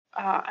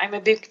I'm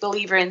a big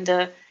believer in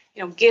the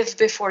give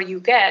before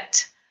you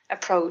get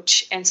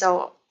approach. And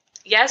so,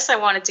 yes, I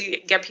wanted to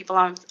get people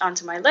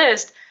onto my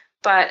list,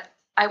 but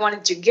I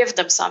wanted to give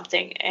them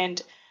something.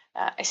 And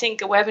I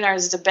think a webinar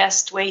is the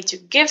best way to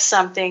give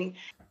something.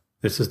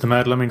 This is the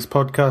Mad Lemmings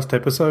podcast,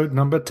 episode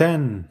number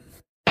 10.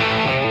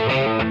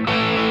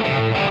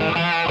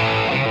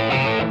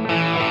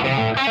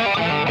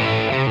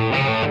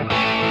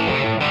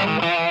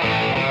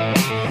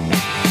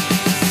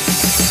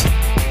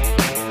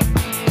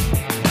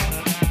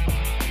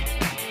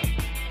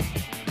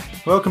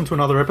 Welcome to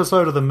another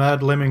episode of the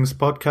Mad Lemmings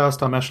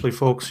podcast. I'm Ashley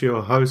Fawkes,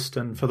 your host,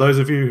 and for those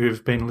of you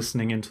who've been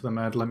listening into the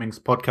Mad Lemmings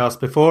podcast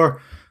before,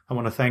 I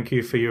want to thank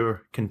you for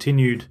your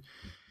continued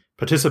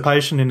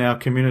participation in our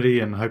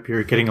community and hope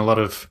you're getting a lot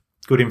of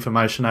good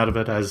information out of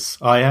it, as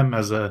I am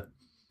as a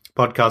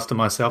podcaster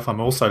myself.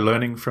 I'm also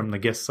learning from the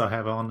guests I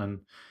have on,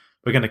 and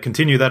we're going to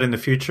continue that in the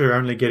future,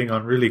 only getting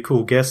on really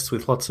cool guests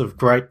with lots of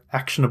great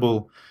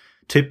actionable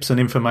tips and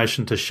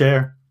information to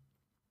share.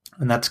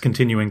 And that's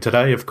continuing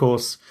today, of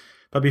course.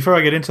 But before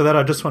I get into that,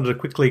 I just wanted to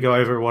quickly go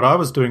over what I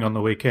was doing on the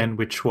weekend,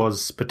 which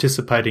was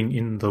participating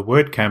in the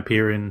WordCamp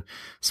here in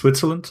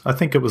Switzerland. I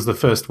think it was the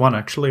first one,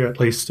 actually, or at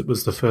least it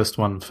was the first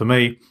one for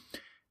me.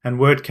 And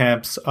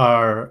WordCamps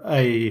are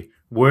a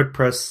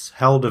WordPress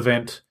held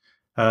event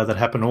that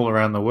happen all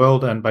around the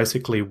world. And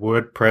basically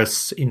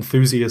WordPress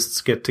enthusiasts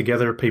get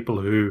together,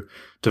 people who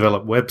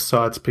develop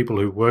websites, people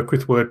who work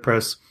with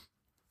WordPress.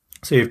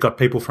 So you've got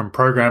people from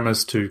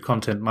programmers to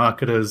content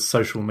marketers,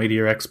 social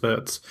media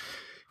experts,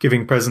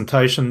 giving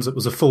presentations. It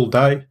was a full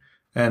day,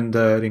 and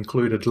it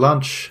included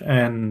lunch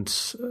and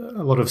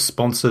a lot of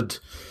sponsored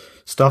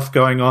stuff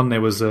going on. There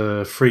was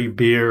a free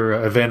beer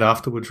event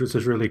afterwards, which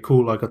was really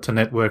cool. I got to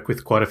network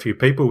with quite a few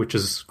people, which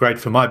is great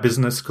for my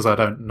business because I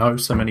don't know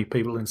so many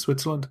people in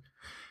Switzerland.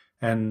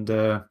 And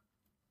so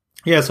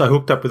I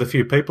hooked up with a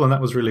few people, and that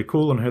was really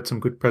cool, and heard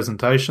some good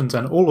presentations.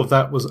 And all of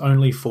that was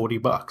only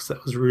 $40.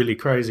 That was really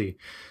crazy.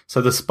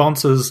 So the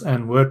sponsors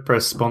and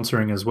WordPress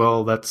sponsoring as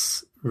well,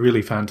 that's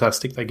really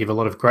fantastic. They give a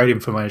lot of great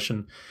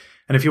information.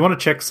 And if you want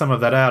to check some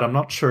of that out, I'm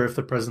not sure if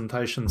the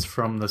presentations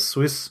from the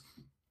Swiss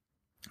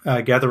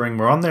gathering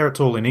were on there. It's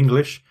all in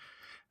English,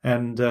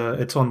 and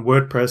it's on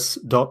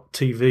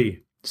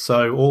WordPress.tv.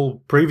 So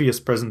all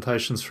previous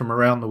presentations from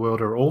around the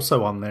world are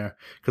also on there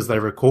because they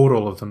record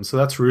all of them. So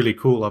that's really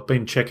cool. I've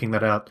been checking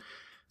that out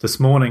this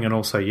morning and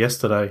also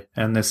yesterday,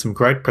 and there's some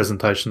great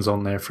presentations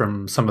on there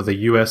from some of the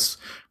US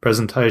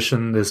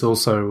presentation. There's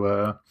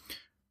also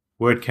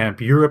WordCamp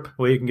Europe,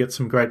 where you can get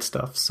some great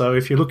stuff. So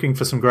if you're looking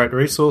for some great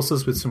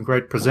resources with some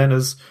great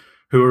presenters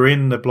who are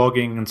in the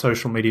blogging and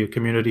social media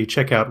community,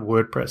 check out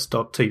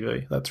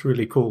WordPress.tv. That's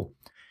really cool.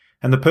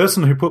 And the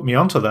person who put me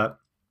onto that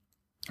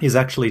is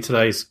actually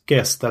today's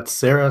guest. That's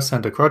Sarah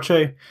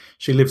Santacroce.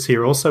 She lives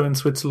here also in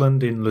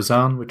Switzerland, in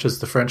Lausanne, which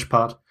is the French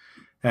part.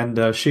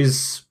 And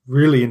she's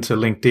really into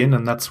LinkedIn,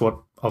 and that's what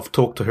I've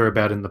talked to her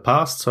about in the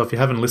past. So if you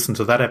haven't listened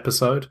to that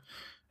episode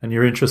and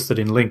you're interested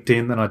in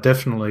LinkedIn, then I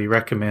definitely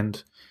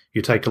recommend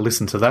you take a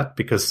listen to that,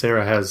 because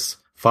Sarah has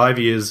 5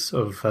 years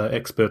of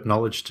expert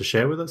knowledge to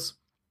share with us.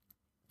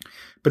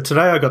 But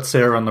today I got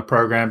Sarah on the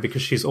program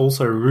because she's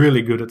also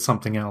really good at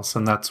something else,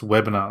 and that's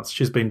webinars.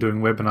 She's been doing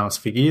webinars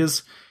for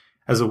years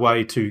as a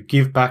way to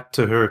give back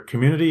to her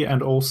community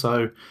and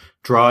also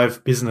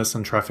drive business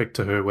and traffic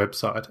to her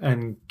website.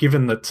 And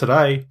given that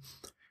today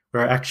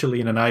we're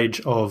actually in an age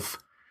of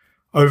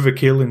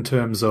overkill in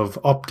terms of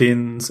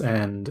opt-ins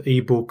and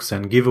ebooks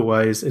and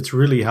giveaways, it's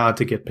really hard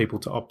to get people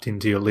to opt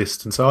into your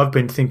list. And so I've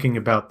been thinking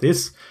about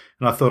this,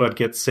 and I thought I'd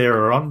get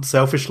Sarah on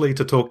selfishly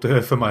to talk to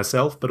her for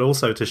myself, but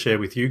also to share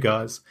with you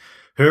guys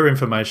her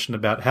information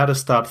about how to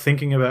start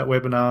thinking about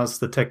webinars,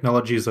 the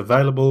technologies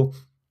available,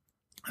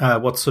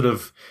 what sort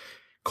of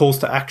calls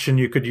to action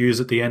you could use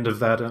at the end of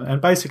that,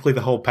 and basically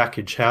the whole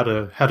package, how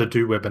to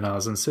do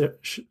webinars. And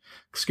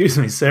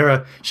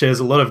Sarah shares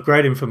a lot of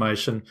great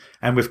information,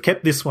 and we've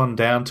kept this one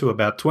down to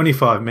about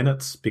 25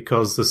 minutes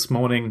because this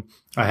morning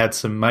I had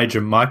some major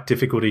mic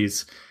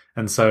difficulties,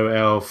 and so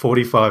our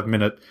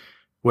 45-minute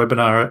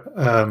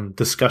webinar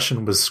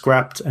discussion was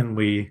scrapped, and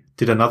we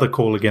did another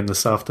call again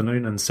this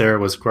afternoon, and Sarah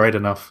was great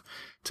enough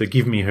to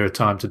give me her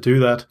time to do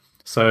that.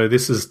 So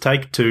this is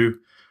take 2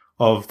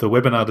 of the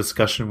webinar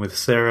discussion with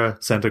Sarah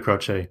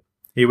Santacroce.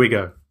 Here we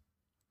go.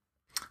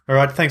 All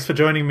right, thanks for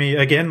joining me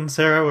again,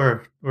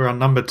 Sarah. We're on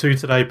number 2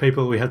 today,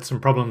 people. We had some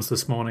problems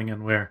this morning,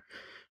 and we're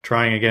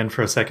trying again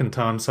for a second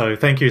time. So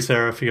thank you,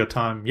 Sarah, for your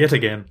time yet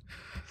again.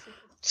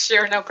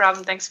 Sure, no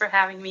problem. Thanks for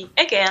having me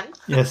again.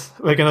 Yes,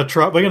 we're going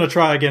to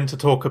try again to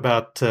talk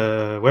about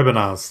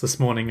webinars. This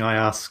morning I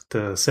asked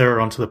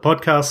Sarah onto the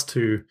podcast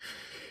to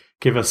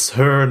give us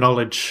her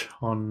knowledge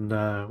on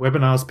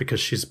webinars because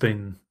she's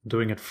been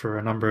doing it for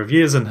a number of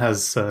years and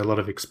has a lot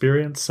of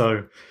experience.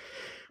 So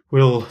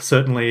we'll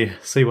certainly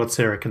see what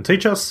Sarah can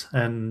teach us.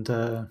 And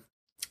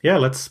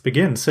let's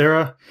begin.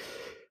 Sarah,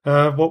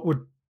 what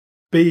would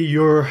be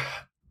your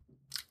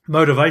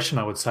motivation,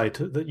 I would say,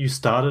 that you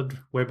started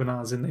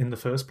webinars in the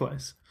first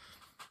place?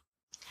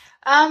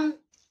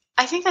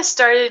 I think I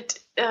started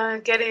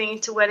getting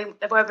into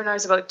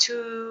webinars about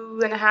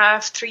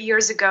 2.5, 3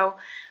 years ago,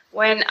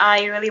 when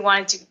I really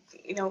wanted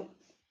to,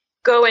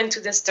 go into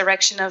this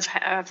direction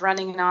of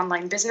running an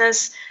online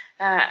business.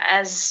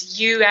 As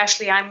you,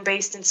 Ashley, I'm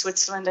based in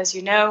Switzerland, as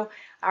you know.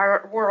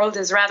 Our world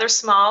is rather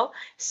small.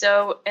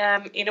 So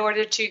in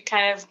order to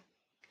kind of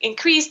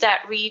increase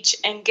that reach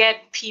and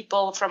get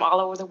people from all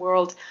over the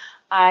world,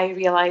 I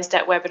realized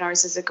that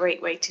webinars is a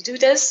great way to do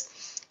this.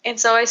 And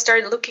so I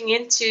started looking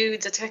into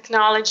the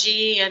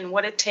technology and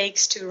what it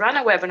takes to run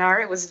a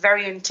webinar. It was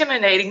very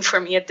intimidating for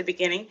me at the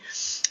beginning,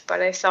 but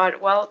I thought,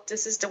 well,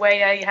 this is the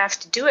way I have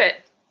to do it.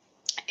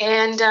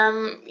 And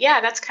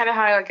that's kind of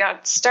how I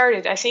got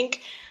started. I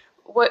think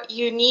what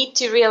you need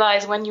to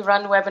realize when you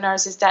run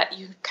webinars is that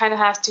you kind of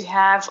have to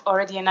have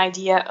already an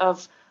idea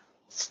of,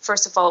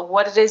 first of all,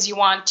 what it is you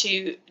want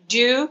to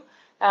do,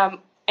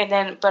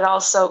 but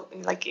also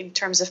like in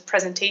terms of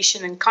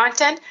presentation and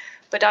content,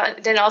 but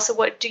then also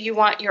what do you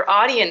want your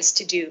audience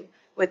to do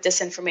with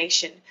this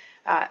information?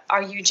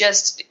 Are you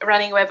just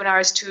running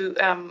webinars to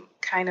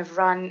kind of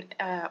run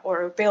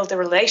or build a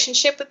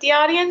relationship with the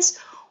audience,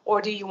 or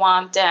do you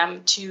want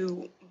them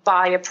to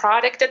buy a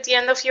product at the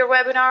end of your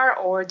webinar,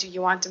 or do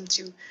you want them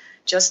to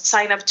just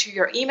sign up to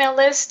your email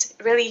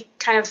list? Really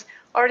kind of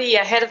already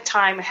ahead of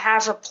time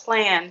have a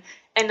plan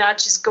and not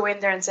just go in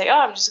there and say, oh,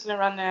 I'm just going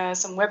to run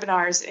some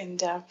webinars.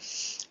 And,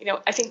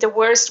 I think the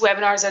worst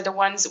webinars are the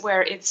ones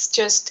where it's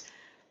just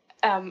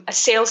a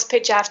sales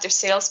pitch after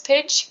sales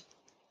pitch,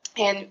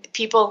 and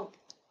people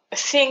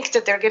think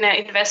that they're going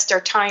to invest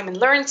their time and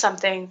learn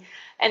something,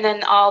 and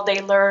then all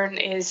they learn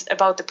is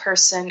about the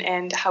person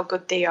and how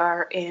good they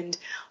are and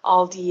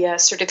all the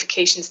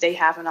certifications they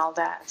have and all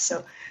that.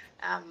 So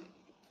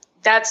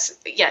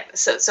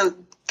So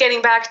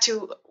getting back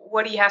to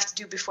what do you have to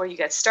do before you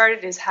get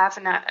started is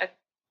having a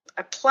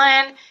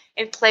plan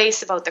in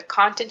place about the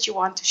content you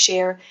want to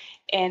share,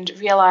 and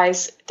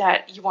realize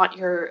that you want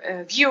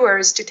your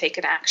viewers to take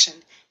an action,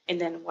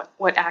 and then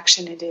what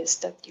action it is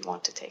that you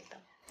want to take them.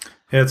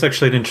 Yeah, it's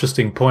actually an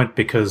interesting point,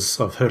 because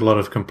I've heard a lot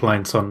of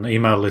complaints on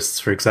email lists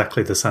for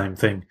exactly the same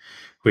thing,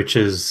 which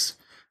is,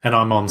 and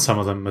I'm on some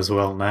of them as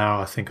well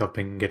now. I think I've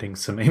been getting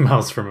some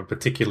emails from a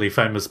particularly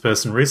famous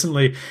person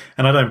recently,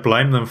 and I don't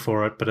blame them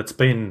for it, but it's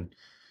been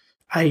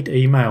 8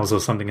 emails or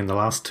something in the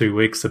last 2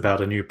 weeks about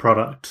a new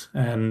product,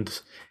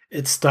 and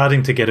it's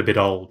starting to get a bit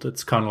old.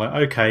 It's kind of like,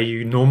 okay,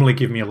 you normally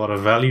give me a lot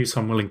of value, so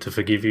I'm willing to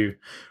forgive you,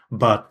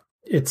 but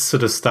it's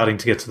sort of starting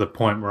to get to the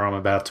point where I'm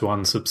about to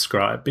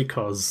unsubscribe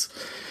because,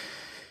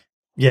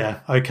 yeah,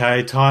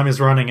 okay, time is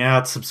running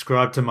out,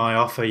 subscribe to my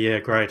offer, yeah,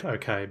 great,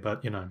 okay,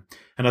 but,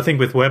 and I think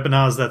with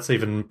webinars, that's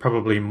even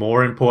probably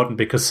more important,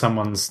 because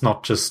someone's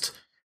not just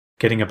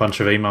getting a bunch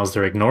of emails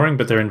they're ignoring,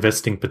 but they're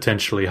investing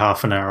potentially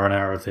half an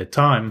hour of their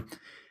time.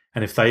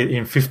 And if they,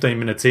 in 15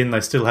 minutes in,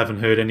 they still haven't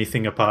heard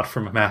anything apart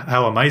from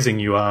how amazing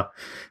you are,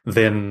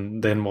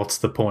 then what's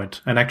the point?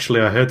 And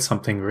actually, I heard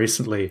something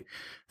recently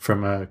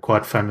from a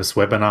quite famous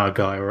webinar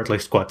guy, or at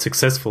least quite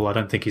successful. I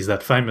don't think he's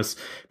that famous,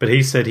 but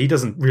he said he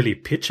doesn't really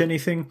pitch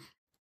anything.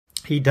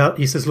 He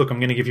says, look, I'm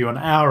going to give you an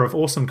hour of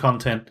awesome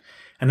content,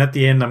 and at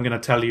the end, I'm going to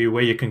tell you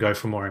where you can go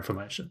for more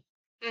information.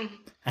 Mm-hmm.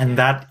 And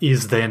that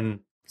is then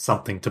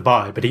something to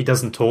buy, but he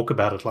doesn't talk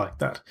about it like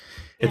that.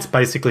 It's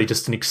basically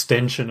just an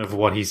extension of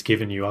what he's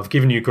given you. I've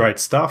given you great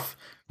stuff.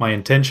 My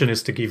intention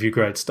is to give you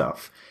great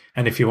stuff.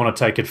 And if you want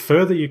to take it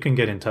further, you can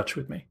get in touch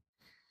with me.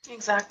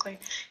 Exactly.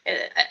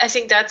 I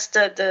think that's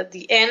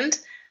the end.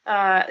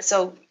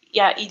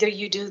 Either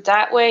you do it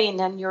that way, and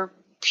then your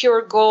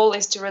pure goal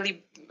is to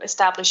really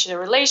establish a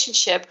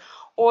relationship,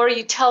 or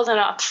you tell them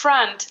up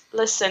front,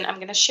 listen, I'm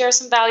going to share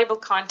some valuable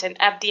content.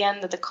 At the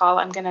end of the call,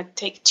 I'm going to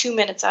take 2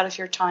 minutes out of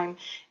your time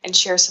and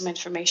share some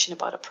information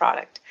about a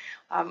product.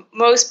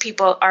 Most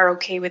people are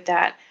okay with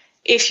that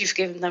if you've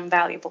given them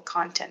valuable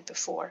content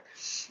before.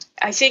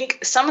 I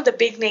think some of the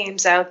big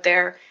names out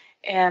there,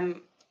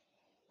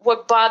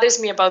 what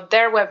bothers me about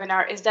their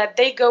webinar is that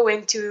they go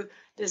into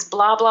this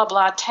blah, blah,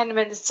 blah, 10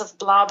 minutes of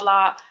blah,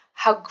 blah,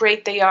 how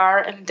great they are,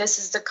 and this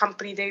is the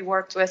company they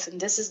worked with, and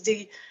this is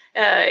the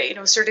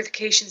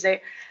certifications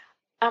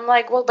I'm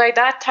like, well, by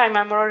that time,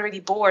 I'm already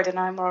bored and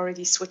I'm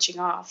already switching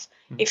off.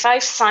 Mm-hmm. If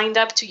I've signed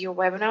up to your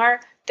webinar,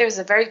 there's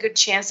a very good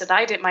chance that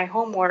I did my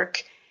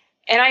homework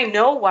and I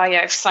know why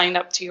I've signed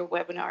up to your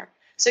webinar.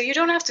 So you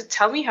don't have to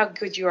tell me how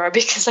good you are,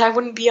 because I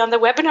wouldn't be on the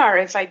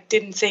webinar if I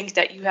didn't think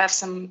that you have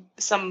some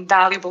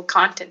valuable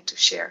content to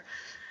share.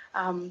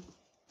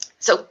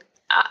 So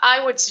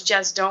I would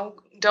suggest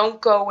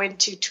don't go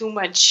into too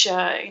much.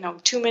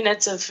 2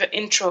 minutes of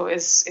intro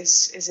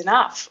is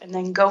enough, and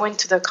then go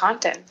into the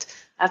content.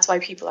 That's why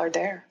people are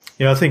there.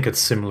 Yeah, I think it's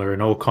similar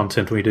in all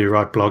content we do,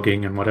 right?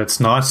 Blogging and what.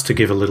 It's nice to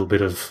give a little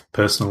bit of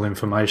personal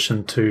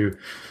information to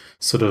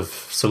sort of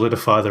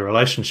solidify the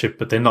relationship,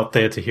 but they're not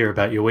there to hear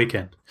about your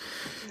weekend.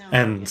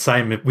 And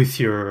same with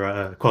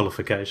your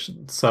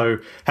qualifications. So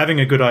having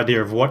a good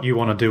idea of what you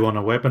want to do on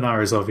a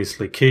webinar is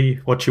obviously key.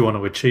 What you want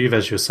to achieve,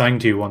 as you're saying,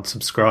 do you want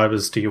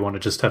subscribers? Do you want to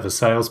just have a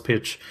sales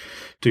pitch?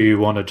 Do you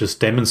want to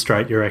just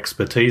demonstrate your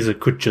expertise? It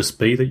could just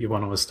be that you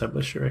want to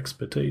establish your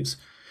expertise.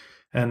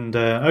 And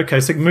okay,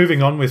 so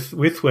moving on with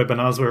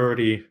webinars, we're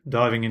already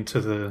diving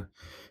into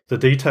the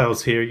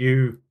details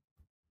here.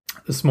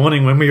 This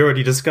morning, when we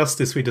already discussed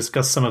this, we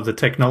discussed some of the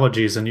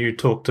technologies, and you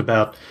talked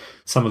about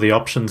some of the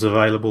options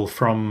available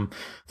from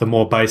the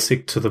more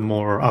basic to the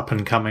more up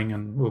and coming,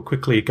 and we'll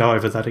quickly go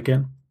over that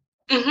again.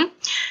 Mm-hmm.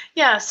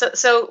 Yeah,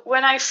 so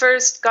when I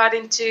first got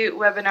into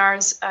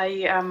webinars,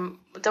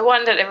 the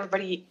one that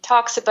everybody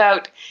talks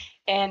about,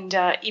 and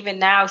even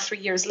now, 3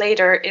 years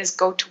later, is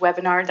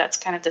GoToWebinar. That's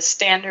kind of the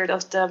standard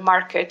of the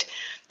market.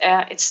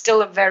 It's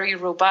still a very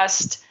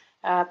robust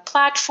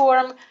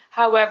platform.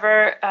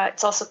 However,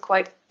 it's also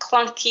quite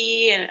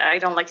clunky, and I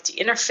don't like the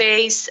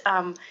interface.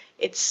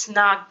 It's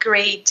not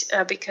great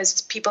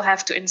because people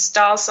have to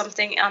install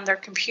something on their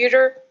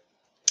computer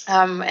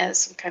as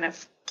some kind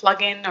of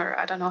plugin, or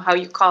I don't know how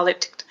you call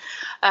it,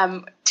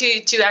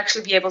 to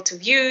actually be able to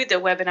view the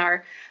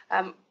webinar.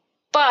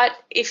 But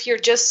if you're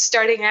just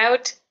starting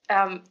out,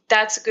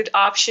 that's a good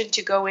option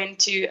to go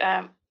into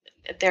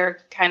their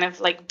kind of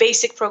like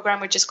basic program,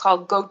 which is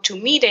called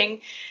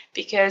GoToMeeting,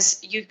 because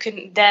you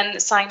can then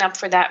sign up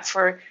for that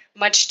for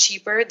much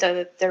cheaper.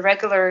 The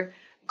regular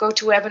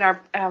GoToWebinar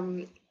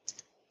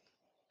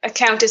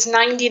account is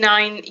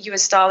 $99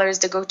 US.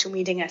 The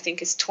GoToMeeting, I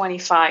think, is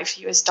 $25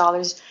 US,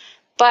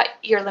 but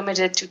you're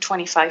limited to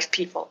 25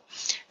 people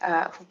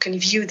who can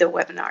view the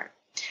webinar.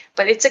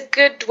 But it's a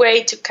good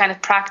way to kind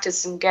of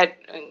practice and get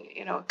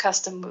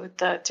accustomed with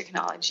the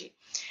technology.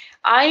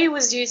 I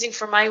was using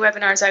for my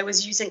webinars, I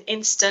was using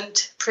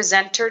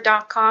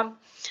instantpresenter.com.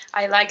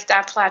 I like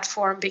that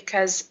platform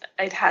because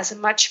it has a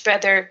much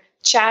better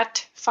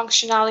chat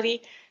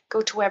functionality.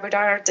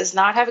 GoToWebinar does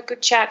not have a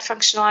good chat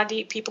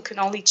functionality. People can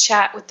only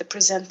chat with the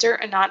presenter,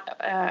 and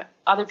not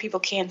other people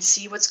can't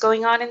see what's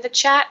going on in the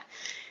chat.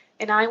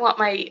 And I want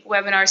my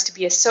webinars to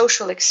be a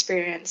social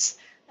experience.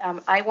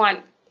 I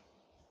want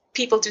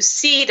people to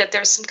see that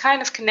there's some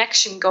kind of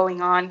connection going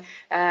on,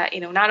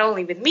 not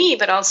only with me,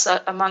 but also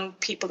among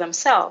people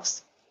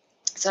themselves.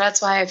 So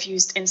that's why I've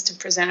used Instant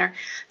Presenter.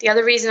 The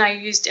other reason I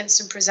used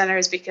Instant Presenter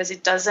is because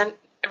it doesn't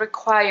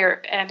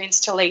require an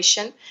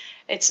installation.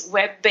 It's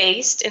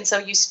web-based, and so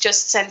you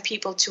just send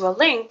people to a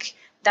link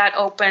that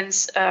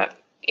opens, a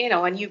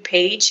new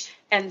page,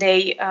 and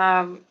they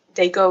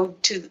go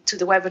to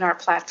the webinar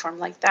platform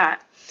like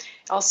that.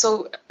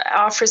 Also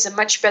offers a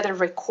much better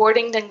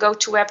recording than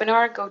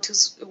GoToWebinar.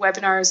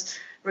 GoToWebinar's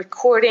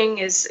recording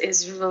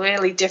is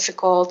really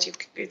difficult.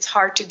 It's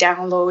hard to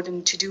download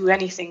and to do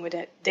anything with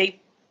it. They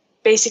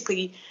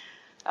basically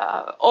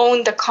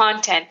own the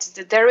content.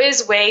 There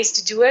is ways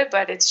to do it,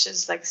 but it's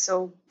just like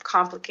so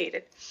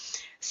complicated.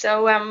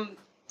 So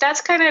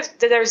that's kind of,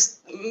 there's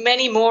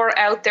many more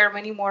out there,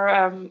 many more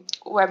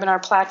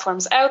webinar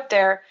platforms out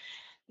there.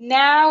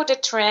 Now the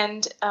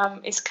trend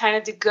is kind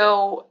of to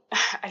go,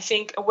 I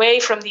think, away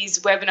from these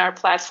webinar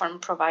platform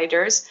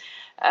providers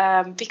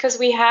because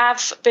we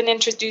have been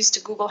introduced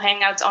to Google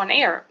Hangouts on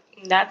Air.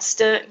 That's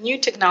the new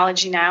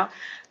technology now.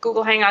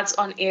 Google Hangouts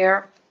on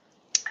Air,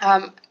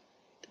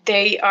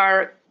 they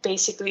are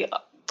basically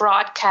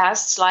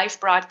broadcasts, live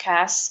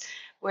broadcasts,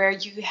 where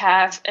you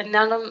have an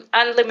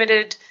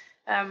unlimited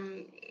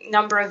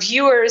number of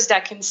viewers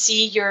that can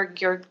see your.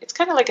 It's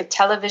kind of like a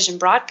television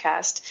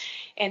broadcast.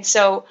 And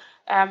so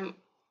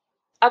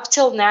up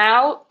till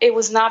now, it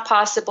was not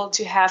possible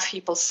to have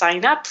people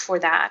sign up for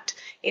that.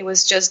 It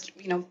was just,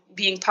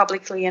 being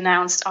publicly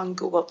announced on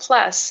Google+.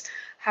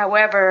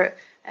 However,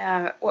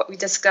 what we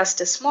discussed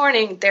this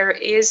morning, there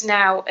is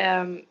now,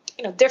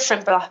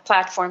 different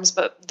platforms,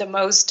 but the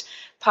most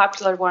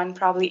popular one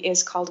probably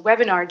is called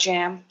Webinar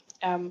Jam.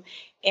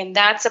 And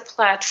that's a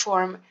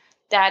platform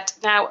that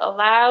now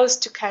allows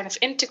to kind of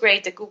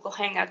integrate the Google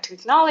Hangout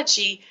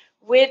technology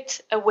with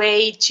a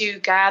way to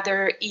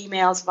gather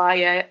emails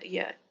via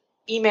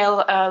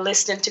email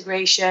list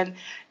integration,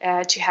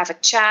 to have a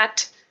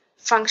chat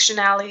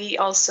functionality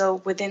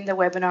also within the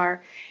webinar.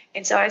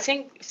 And so I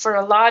think for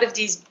a lot of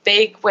these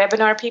big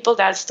webinar people,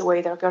 that's the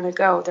way they're going to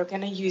go. They're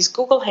going to use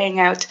Google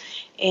Hangout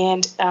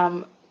and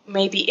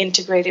maybe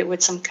integrate it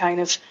with some kind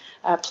of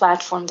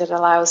platform that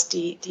allows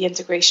the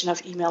integration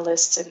of email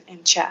lists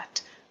and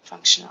chat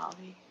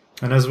functionality.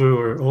 And as we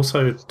were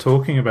also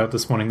talking about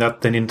this morning, that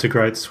then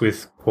integrates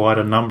with quite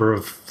a number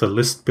of the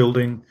list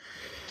building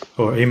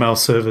or email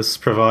service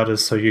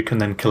providers, so you can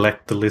then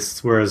collect the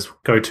lists, whereas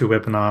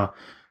GoToWebinar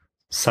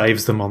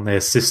saves them on their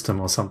system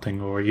or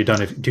something, or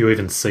do you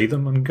even see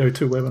them on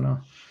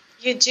GoToWebinar?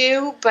 You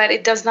do, but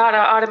it does not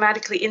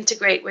automatically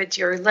integrate with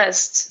your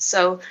lists.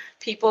 So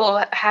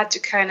people had to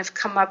kind of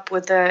come up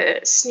with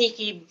a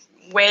sneaky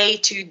way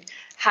to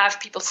have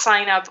people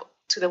sign up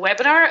to the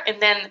webinar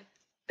and then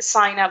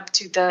sign up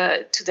to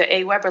the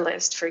Aweber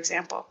list, for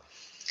example,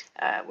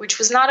 which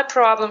was not a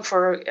problem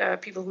for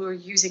people who were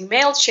using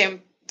MailChimp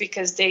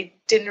because they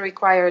didn't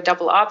require a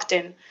double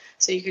opt-in.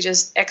 So you could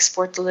just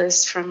export the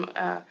list from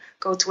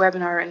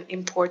GoToWebinar and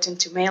import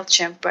into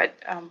MailChimp. But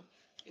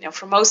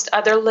for most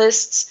other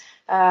lists,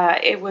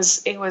 it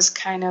was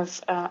kind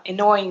of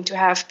annoying to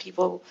have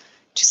people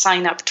to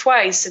sign up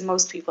twice, and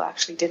most people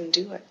actually didn't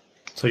do it.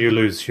 So you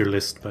lose your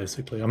list,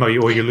 basically. I mean,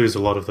 or you lose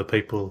a lot of the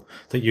people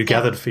that you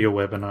gathered for your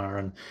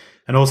webinar.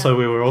 And also,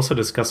 we were also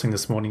discussing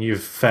this morning,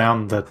 you've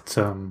found that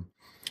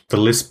the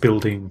list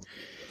building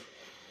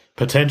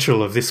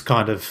potential of this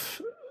kind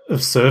of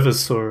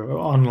service or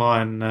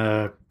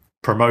online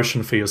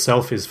promotion for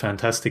yourself is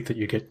fantastic, that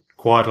you get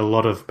quite a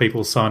lot of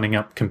people signing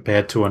up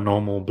compared to a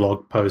normal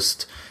blog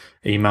post,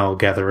 email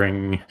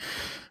gathering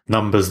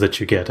numbers that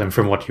you get. And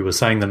from what you were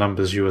saying, the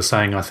numbers you were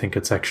saying, I think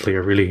it's actually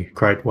a really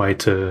great way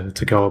to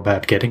go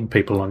about getting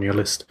people on your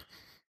list.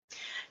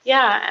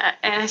 Yeah,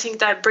 and I think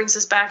that brings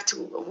us back to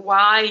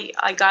why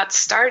I got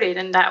started,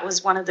 and that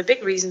was one of the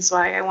big reasons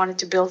why I wanted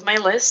to build my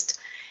list.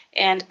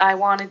 And I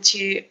wanted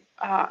to,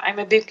 I'm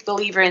a big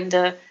believer in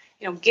the,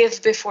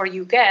 give before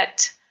you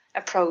get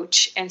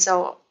approach. And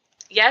so,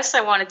 yes,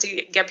 I wanted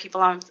to get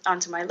people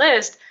onto my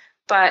list,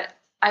 but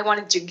I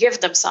wanted to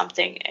give them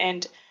something.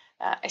 And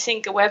I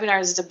think a webinar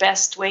is the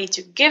best way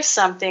to give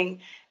something.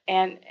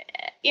 And,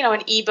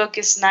 an ebook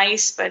is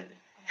nice, but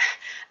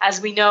as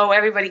we know,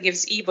 everybody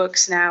gives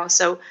ebooks now.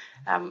 So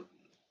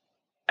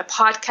a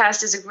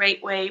podcast is a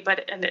great way,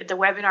 but the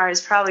webinar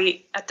is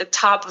probably at the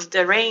top of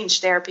the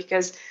range there,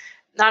 because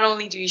not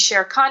only do you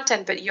share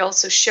content, but you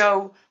also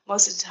show,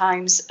 most of the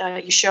times,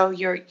 you show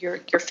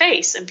your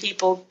face, and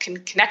people can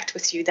connect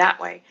with you that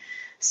way.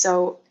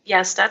 So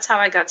yes, that's how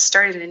I got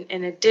started,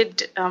 and it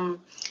did,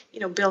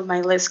 build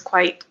my list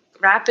quite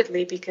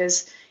rapidly,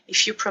 because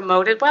if you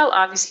promote it well,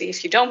 obviously,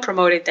 if you don't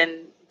promote it,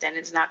 then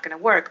it's not going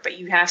to work. But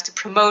you have to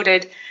promote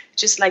it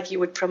just like you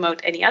would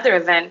promote any other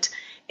event,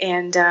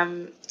 and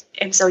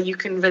so you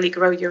can really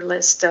grow your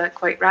list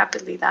quite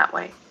rapidly that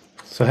way.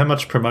 So how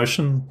much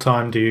promotion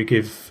time do you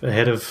give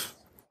ahead of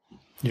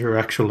your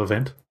actual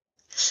event?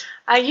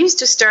 I used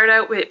to start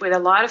out with a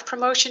lot of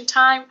promotion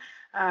time,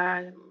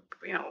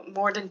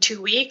 more than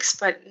 2 weeks,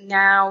 but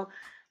now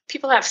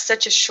people have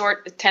such a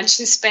short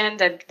attention span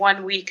that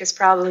 1 week is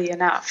probably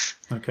enough.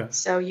 Okay.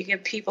 So you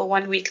give people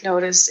 1 week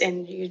notice,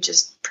 and you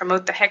just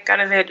promote the heck out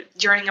of it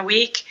during a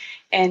week,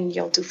 and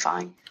you'll do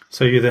fine.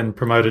 So you then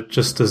promote it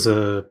just as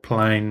a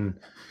plain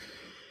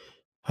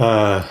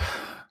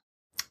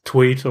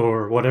tweet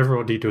or whatever,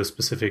 or do you do a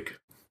specific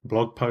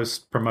blog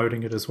post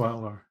promoting it as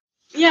well? Or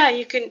yeah,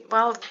 you can,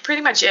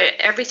 pretty much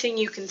everything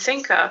you can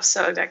think of.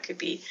 So that could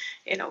be,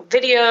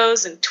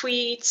 videos and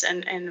tweets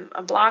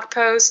and blog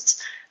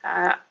posts.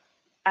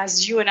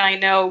 As you and I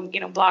know,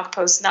 blog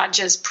posts, not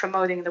just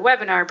promoting the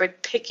webinar,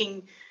 but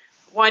picking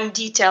one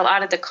detail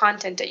out of the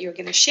content that you're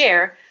going to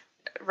share,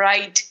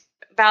 write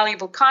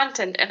valuable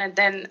content, and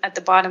then at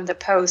the bottom of the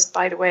post,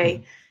 by the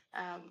way,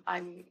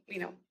 I'm,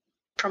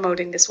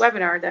 promoting this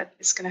webinar that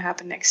is going to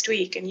happen next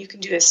week. And you can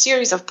do a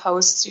series of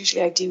posts.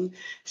 Usually I do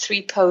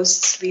 3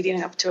 posts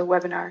leading up to a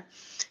webinar,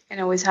 and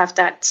always have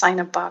that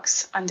sign-up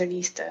box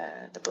underneath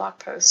the blog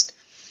post.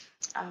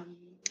 And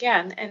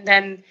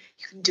then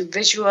you can do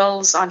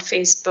visuals on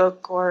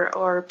Facebook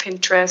or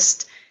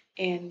Pinterest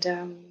and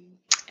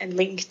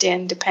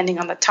LinkedIn, depending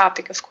on the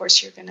topic, of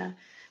course, you're going to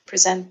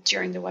present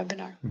during the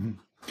webinar. Mm-hmm.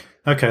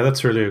 Okay,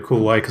 that's really a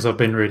cool way, because I've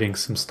been reading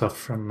some stuff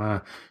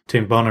from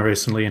Tim Bonner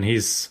recently, and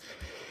he's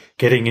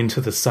getting into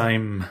the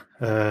same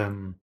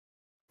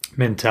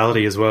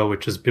mentality as well,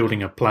 which is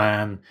building a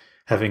plan,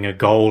 having a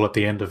goal at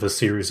the end of a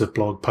series of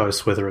blog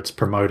posts, whether it's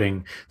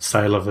promoting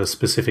sale of a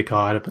specific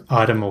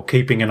item or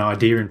keeping an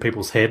idea in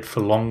people's head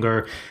for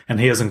longer. And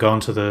he hasn't gone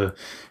to the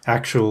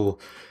actual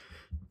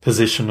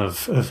position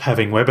of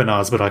having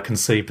webinars, but I can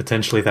see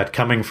potentially that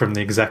coming from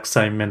the exact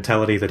same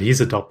mentality that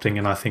he's adopting,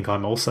 and I think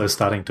I'm also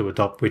starting to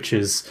adopt, which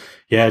is,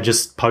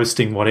 just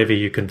posting whatever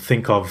you can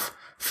think of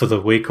for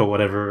the week or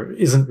whatever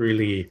isn't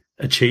really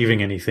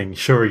achieving anything.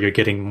 Sure, you're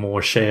getting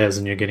more shares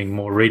and you're getting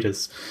more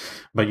readers,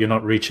 but you're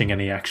not reaching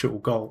any actual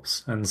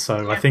goals. And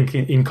so I think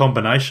in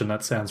combination,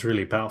 that sounds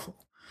really powerful.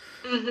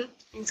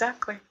 Mm-hmm.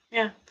 Exactly.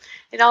 Yeah.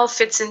 It all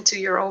fits into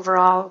your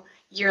overall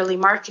yearly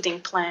marketing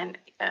plan.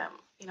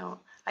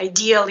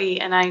 Ideally,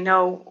 and I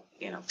know,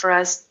 for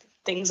us,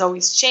 things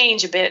always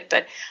change a bit,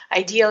 but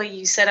ideally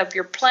you set up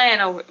your plan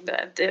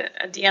at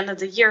the end of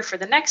the year for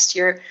the next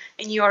year,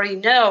 and you already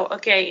know,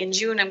 okay, in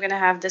June I'm going to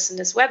have this and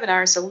this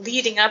webinar, so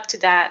leading up to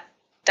that,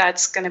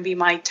 that's going to be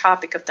my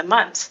topic of the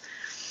month.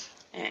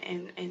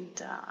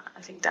 And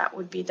I think that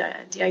would be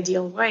the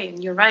ideal way.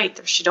 And you're right,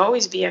 there should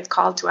always be a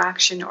call to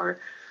action, or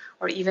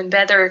even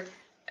better,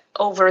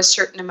 over a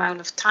certain amount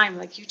of time,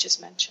 like you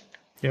just mentioned.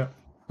 Yeah.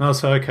 No,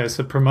 so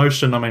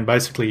promotion, I mean,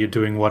 basically you're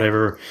doing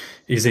whatever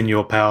is in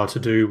your power to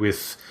do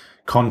with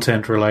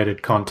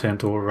related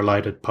content or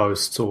related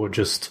posts, or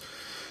just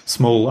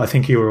small. I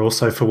think you were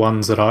also, for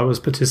ones that I was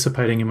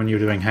participating in when you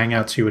were doing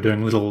Hangouts, you were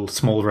doing little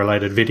small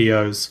related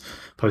videos,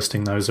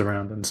 posting those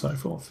around and so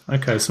forth.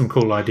 Okay, some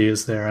cool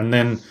ideas there. And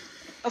then,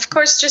 of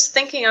course, just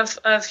thinking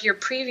of your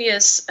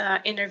previous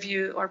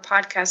interview or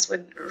podcast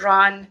with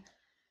Ron.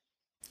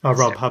 Oh,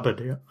 Rob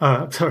Hubbard.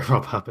 Sorry,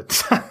 Rob Hubbard.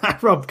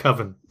 Rob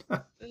Coven.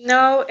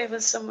 No, it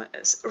was someone.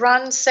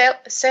 Ron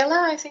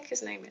Sella, I think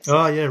his name is.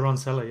 Oh, yeah, Ron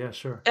Sella. Yeah,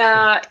 sure.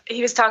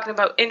 He was talking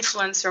about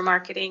influencer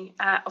marketing.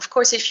 Of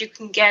course, if you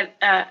can get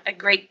a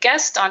great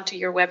guest onto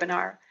your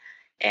webinar,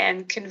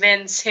 and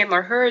convince him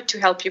or her to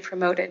help you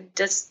promote it.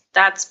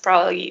 That's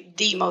probably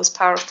the most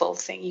powerful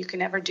thing you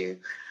can ever do.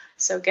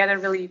 So get a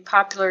really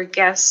popular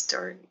guest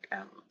or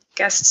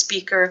guest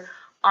speaker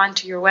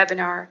onto your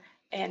webinar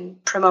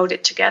and promote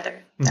it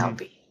together. That'll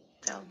be.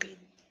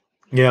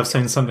 Yeah, I've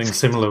seen something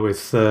similar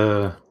with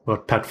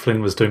what Pat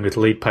Flynn was doing with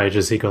Lead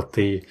Pages. He got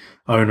the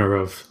owner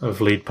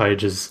of Lead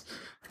Pages,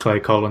 Clay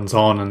Collins,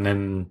 on, and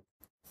then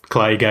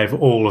Clay gave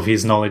all of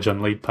his knowledge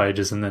on Lead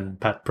Pages, and then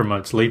Pat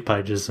promotes Lead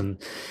Pages,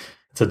 and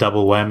it's a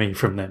double whammy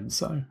from them.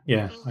 So,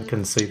 yeah, I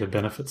can see the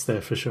benefits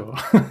there for sure.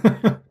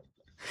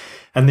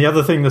 And the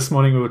other thing this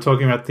morning, we were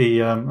talking about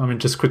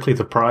just quickly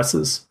the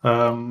prices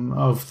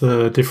of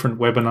the different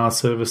webinar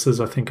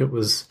services. I think it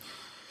was,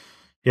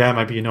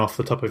 maybe you know off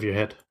the top of your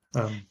head.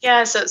 So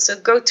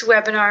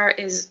GoToWebinar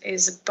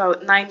is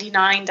about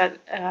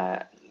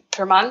 $99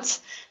 per month.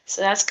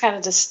 So that's kind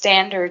of the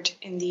standard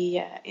in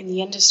the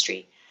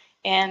industry.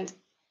 And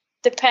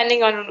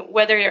depending on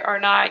whether or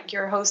not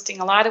you're hosting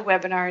a lot of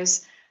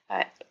webinars,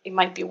 it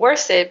might be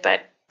worth it.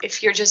 But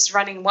if you're just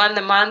running one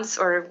a month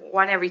or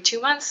one every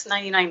 2 months,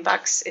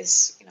 $99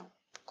 is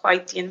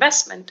quite the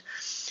investment.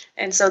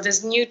 And so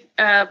this new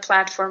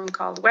platform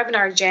called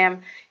Webinar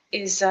Jam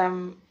is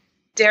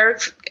they're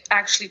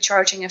actually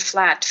charging a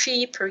flat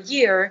fee per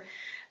year,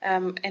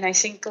 and I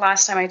think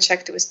last time I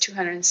checked it was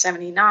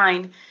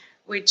 $279,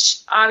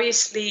 which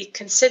obviously,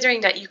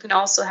 considering that you can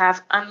also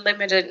have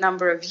unlimited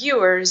number of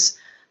viewers,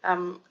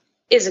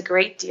 is a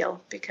great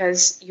deal,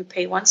 because you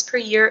pay once per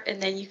year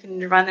and then you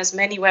can run as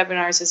many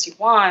webinars as you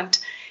want.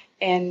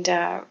 And,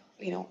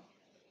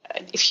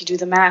 if you do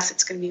the math,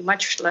 it's going to be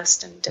much less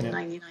than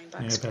 $99.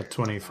 Yeah, about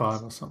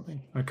 25 or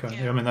something. Okay.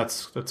 Yeah. I mean,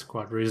 that's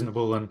quite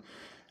reasonable. And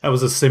that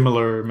was a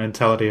similar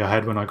mentality I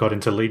had when I got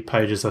into Lead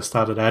Pages. I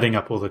started adding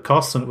up all the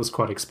costs, and it was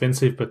quite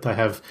expensive, but they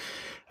have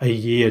a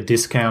year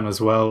discount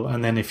as well.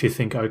 And then if you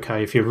think,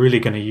 okay, if you're really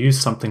going to use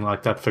something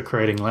like that for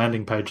creating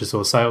landing pages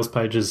or sales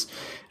pages,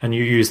 and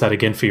you use that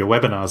again for your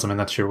webinars, I mean,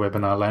 that's your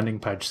webinar landing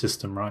page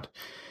system, right?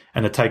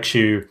 And it takes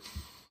you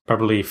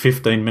probably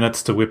 15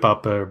 minutes to whip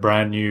up a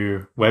brand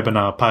new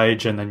webinar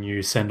page, and then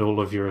you send all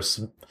of your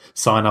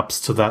sign-ups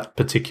to that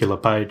particular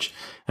page,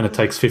 and it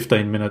takes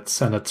 15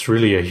 minutes, and it's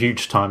really a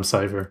huge time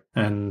saver.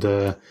 And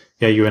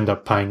you end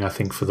up paying, I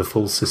think, for the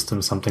full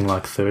system something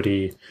like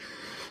 $37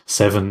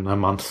 a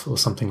month or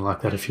something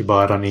like that if you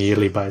buy it on a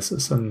yearly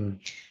basis. And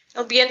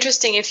it'll be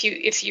interesting if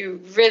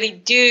you really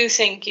do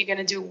think you're going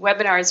to do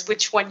webinars,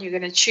 which one you're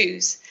going to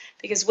choose,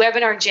 because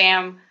Webinar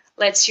Jam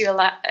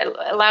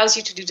allows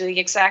you to do the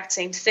exact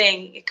same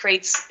thing. It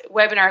creates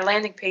webinar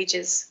landing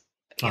pages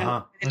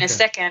in a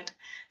second.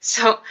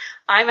 So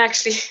I'm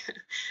actually,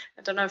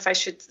 I don't know if I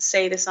should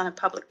say this on a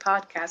public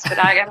podcast, but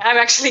I'm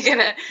actually going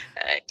to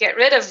get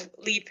rid of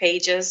Lead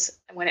Pages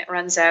when it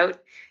runs out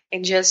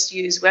and just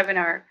use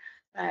Webinar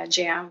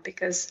Jam,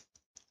 because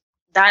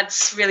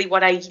that's really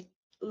what I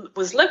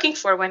was looking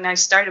for when I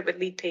started with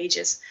Lead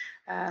Pages.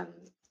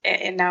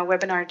 And now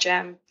Webinar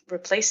Jam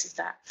replaces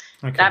that.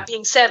 Okay. That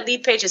being said,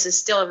 Lead Pages is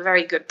still a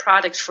very good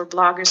product for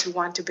bloggers who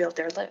want to build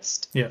their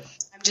list. Yeah,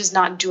 I'm just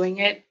not doing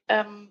it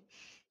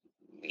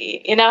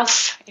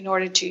enough in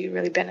order to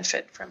really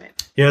benefit from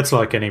it. Yeah, it's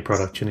like any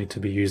product, you need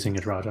to be using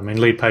it right. I mean,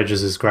 Lead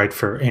Pages is great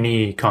for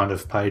any kind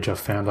of page. I've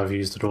found I've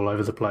used it all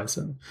over the place.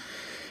 And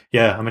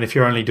yeah, I mean, if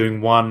you're only doing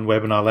one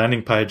webinar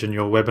landing page and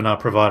your webinar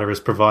provider is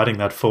providing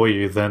that for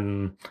you,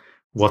 then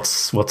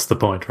what's the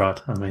point, right?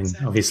 I mean,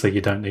 Obviously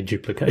you don't need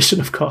duplication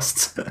of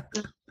costs.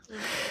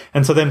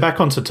 And so then back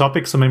onto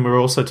topics. I mean, we're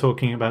also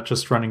talking about,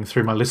 just running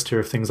through my list here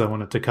of things I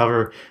wanted to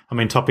cover. I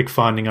mean, topic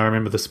finding, I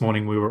remember this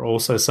morning we were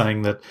also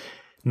saying that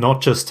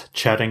not just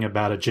chatting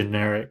about a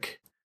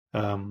generic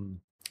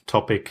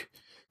topic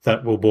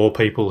that will bore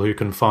people who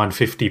can find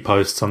 50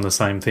 posts on the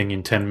same thing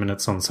in 10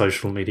 minutes on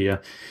social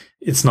media.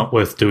 It's not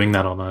worth doing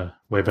that on a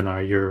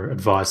webinar. Your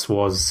advice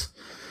was,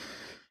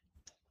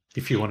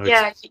 if you want to...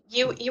 Yeah,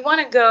 you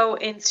want to go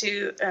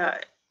into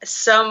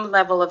some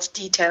level of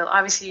detail.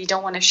 Obviously, you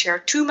don't want to share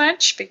too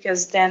much,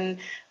 because then,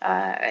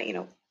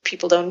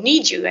 people don't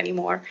need you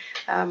anymore.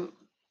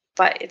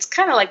 But it's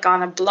kind of like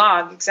on a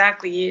blog.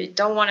 Exactly. You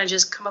don't want to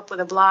just come up with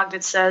a blog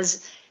that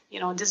says,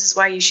 this is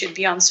why you should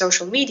be on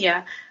social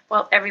media.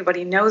 Well,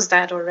 everybody knows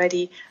that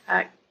already.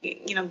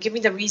 Give me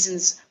the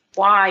reasons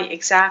why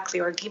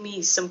exactly, or give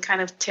me some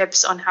kind of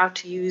tips on how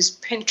to use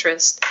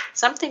Pinterest.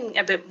 Something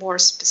a bit more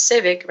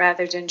specific,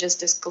 rather than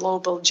just this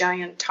global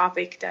giant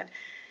topic that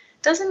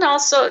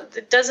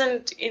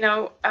doesn't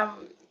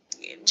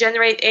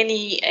generate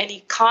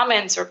any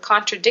comments or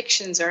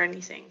contradictions or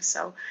anything.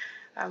 So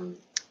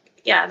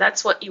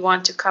that's what you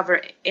want to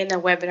cover in a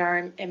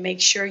webinar, and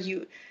make sure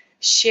you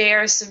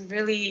share some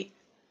really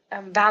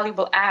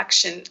valuable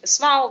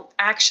small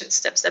action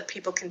steps that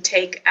people can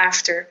take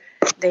after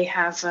they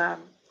have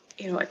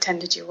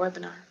attended your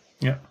webinar.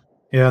 Yeah,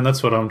 and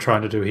that's what I'm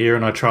trying to do here,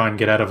 and I try and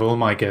get out of all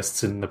my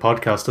guests in the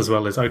podcast as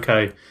well, is,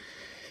 okay,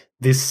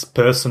 this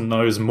person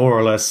knows more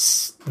or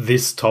less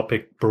this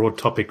topic, broad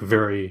topic,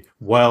 very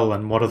well,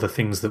 and what are the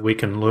things that we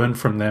can learn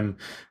from them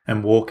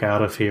and walk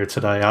out of here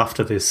today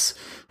after this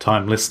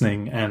time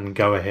listening and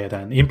go ahead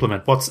and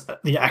implement what's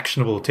the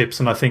actionable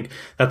tips. And I think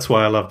that's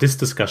why I love this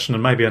discussion,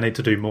 and maybe I need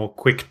to do more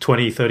quick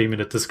 20,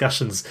 30-minute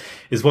discussions,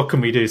 is what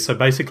can we do? So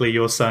basically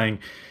you're saying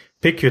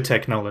pick your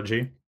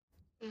technology,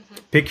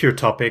 pick your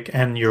topic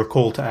and your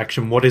call to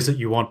action. What is it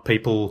you want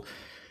people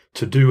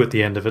to do at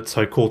the end of it?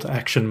 So call to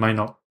action may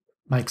not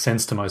make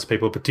sense to most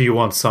people, but do you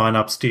want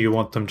sign-ups? Do you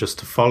want them just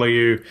to follow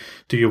you?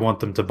 Do you want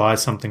them to buy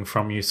something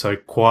from you? So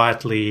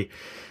quietly,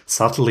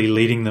 subtly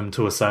leading them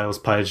to a sales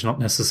page, not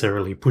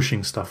necessarily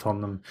pushing stuff on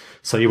them.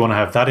 So you want to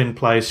have that in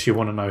place. You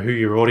want to know who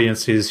your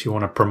audience is. You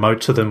want to promote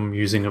to them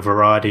using a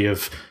variety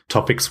of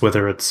topics,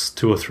 whether it's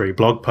 2 or 3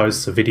 blog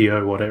posts, a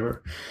video,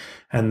 whatever.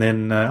 And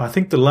then I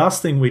think the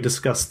last thing we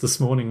discussed this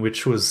morning,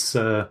 which was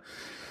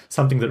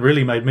something that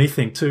really made me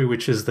think too,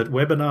 which is that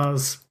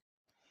webinars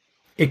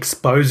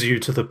expose you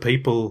to the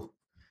people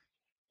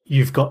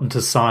you've gotten to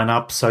sign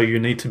up, so you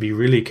need to be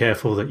really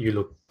careful that you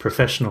look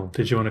professional.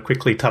 Did you want to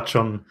quickly touch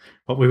on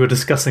what we were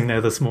discussing there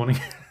this morning?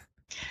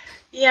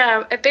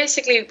 Yeah,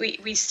 basically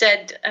we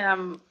said,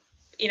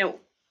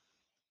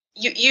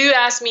 you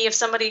asked me if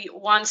somebody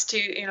wants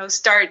to,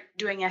 start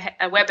doing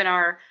a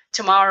webinar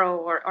tomorrow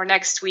or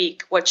next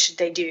week, what should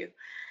they do?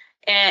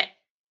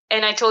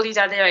 And I told you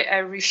that I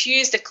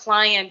refused a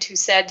client who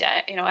said,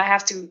 I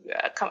have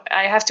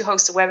to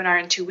host a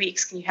webinar in 2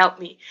 weeks. Can you help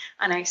me?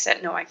 And I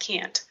said, no, I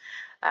can't,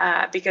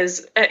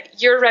 because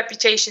your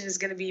reputation is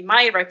going to be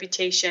my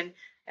reputation.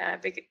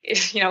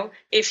 If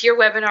your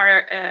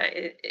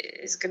webinar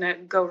is going to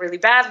go really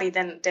badly,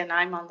 then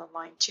I'm on the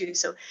line too.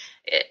 So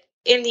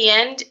in the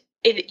end,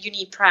 you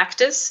need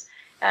practice.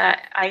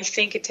 I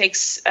think it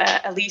takes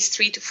at least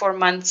 3 to 4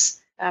 months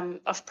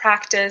of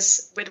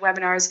practice with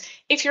webinars.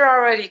 If you're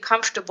already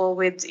comfortable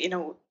with,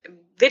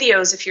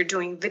 videos, if you're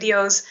doing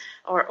videos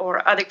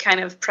or other kind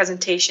of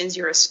presentations,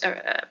 you're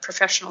a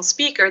professional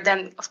speaker,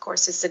 then of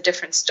course it's a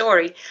different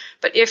story.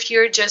 But if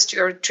you're just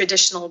your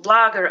traditional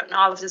blogger and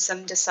all of a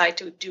sudden decide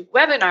to do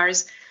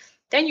webinars,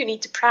 then you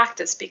need to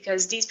practice,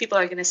 because these people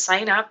are going to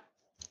sign up.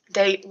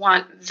 They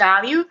want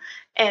value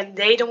and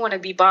they don't want to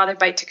be bothered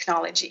by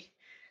technology.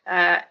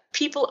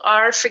 People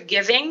are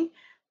forgiving,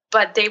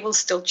 but they will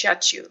still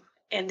judge you.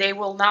 And they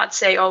will not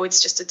say, oh,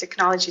 it's just a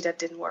technology that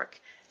didn't work.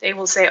 They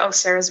will say, oh,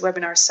 Sarah's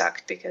webinar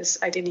sucked because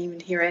I didn't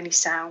even hear any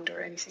sound or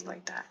anything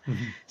like that.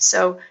 Mm-hmm.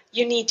 So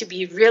you need to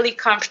be really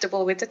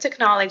comfortable with the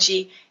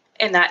technology,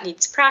 and that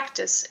needs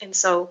practice. And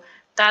so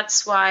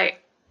that's why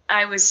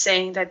I was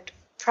saying that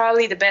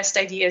probably the best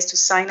idea is to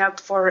sign up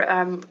for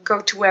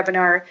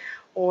GoToWebinar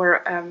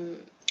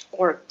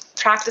or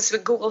practice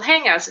with Google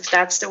Hangouts if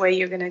that's the way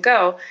you're going to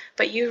go.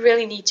 But you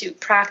really need to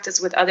practice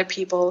with other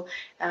people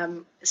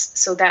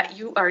so that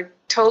you are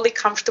totally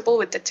comfortable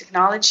with the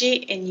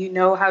technology and you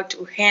know how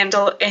to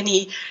handle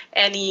any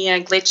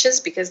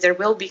glitches, because there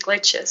will be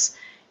glitches.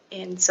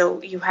 And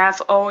so you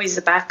have always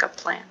a backup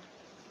plan.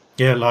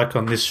 Yeah, like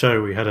on this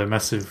show, we had a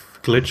massive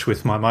glitch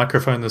with my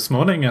microphone this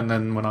morning, and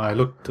then when I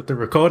looked at the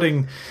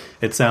recording,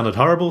 it sounded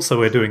horrible. So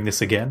we're doing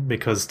this again,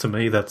 because to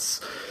me, that's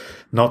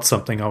not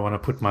something I want to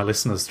put my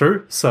listeners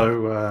through.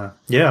 So,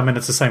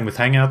 it's the same with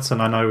Hangouts,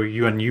 and I know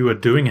you are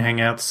doing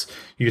Hangouts.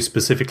 You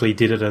specifically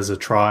did it as a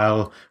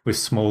trial with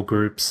small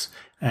groups,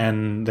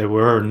 and there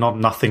were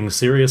nothing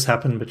serious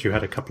happened, but you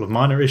had a couple of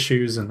minor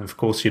issues, and of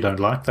course you don't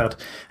like that,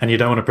 and you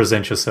don't want to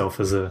present yourself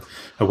as a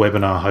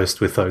webinar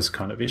host with those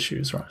kind of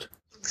issues, right?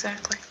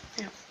 Exactly,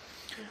 yeah.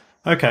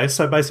 Okay,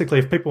 so basically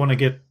if people want to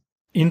get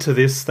into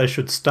this, they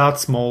should start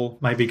small,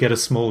 maybe get a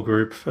small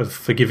group of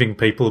forgiving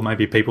people,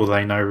 maybe people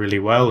they know really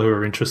well who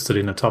are interested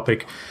in a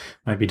topic,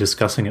 maybe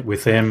discussing it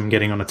with them,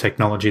 getting on a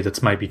technology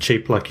that's maybe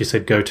cheap. Like you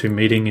said,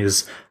 GoToMeeting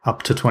is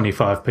up to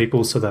 25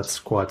 people, so that's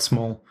quite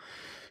small.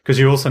 Because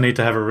you also need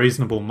to have a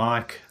reasonable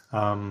mic,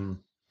 and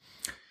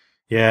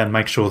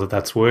make sure that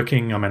that's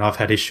working. I mean, I've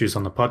had issues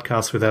on the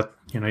podcast with that.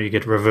 You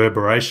get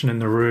reverberation in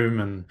the room,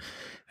 and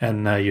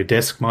your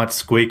desk might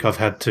squeak. I've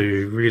had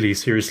to really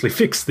seriously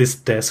fix this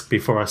desk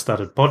before I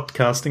started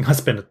podcasting. I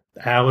spent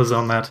hours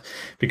on that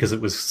because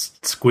it was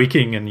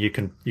squeaking, and you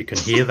can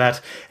hear that.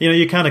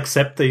 You can't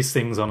accept these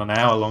things on an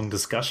hour-long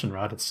discussion,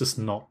 right? It's just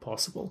not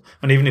possible.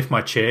 And even if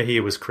my chair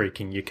here was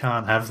creaking, you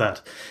can't have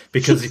that,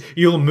 because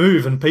you'll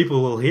move and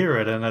people will hear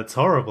it, and it's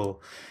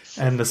horrible.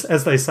 And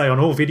as they say on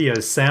all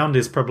videos, sound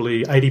is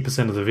probably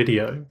 80% of the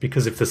video,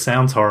 because if the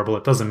sound's horrible,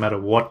 it doesn't matter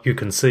what you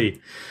can see.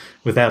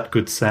 Without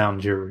good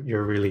sound, you're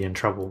really in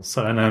trouble.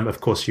 So, and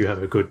of course, you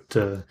have a good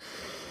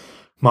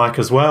mic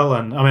as well.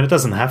 And I mean, it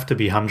doesn't have to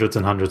be hundreds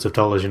and hundreds of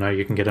dollars.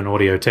 You can get an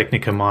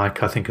Audio-Technica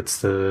mic. I think it's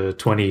the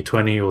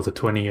 2020 or the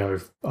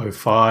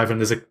 2005,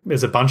 and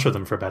there's a bunch of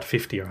them for about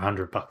 $50 or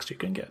 $100 you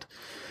can get.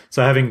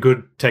 So having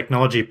good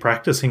technology,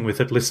 practicing with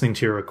it, listening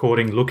to your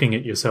recording, looking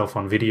at yourself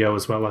on video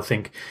as well, I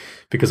think,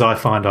 because I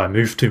find I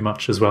move too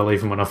much as well,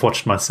 even when I've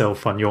watched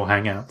myself on your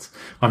Hangouts.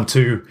 I'm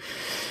too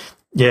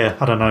Yeah,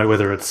 I don't know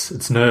whether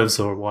it's nerves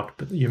or what,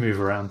 but you move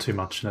around too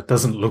much and it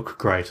doesn't look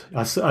great.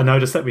 I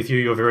noticed that with you.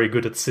 You're very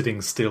good at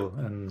sitting still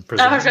and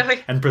presenting. Oh,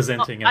 really? And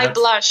presenting. Well, And I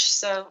blush,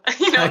 so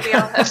we all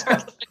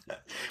have.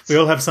 we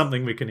all have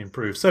something we can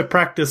improve. So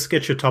practice,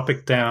 get your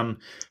topic down,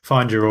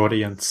 find your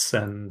audience,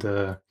 and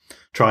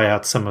try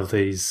out some of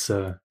these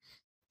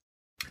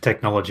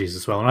technologies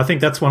as well. And I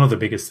think that's one of the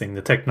biggest things.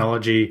 The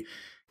technology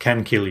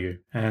can kill you.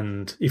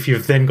 And if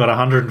you've then got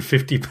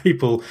 150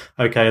 people,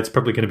 okay, it's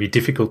probably going to be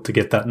difficult to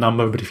get that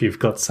number. But if you've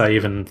got, say,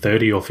 even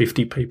 30 or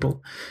 50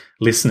 people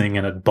listening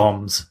and it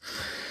bombs,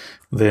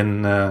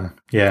 then,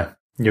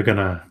 you're going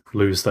to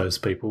lose those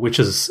people, which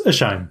is a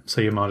shame.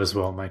 So you might as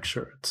well make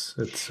sure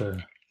it's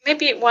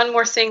Maybe one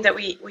more thing that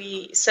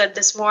we said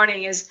this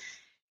morning is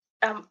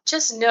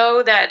just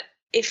know that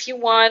if you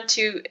want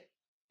to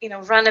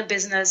run a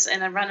business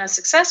and run a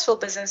successful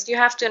business, you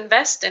have to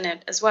invest in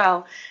it as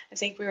well. I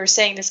think we were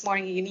saying this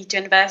morning, you need to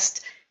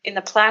invest in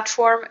the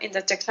platform, in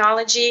the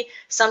technology,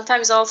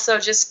 sometimes also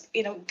just,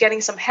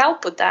 getting some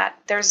help with that.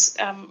 There's,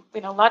 a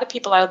lot of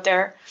people out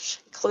there,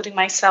 including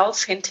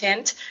myself, hint,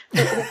 hint,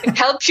 who can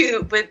help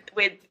you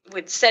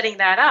with setting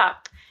that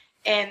up.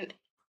 And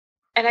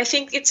I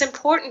think it's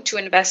important to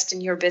invest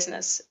in your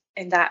business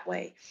in that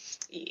way.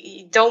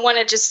 You don't want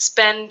to just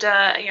spend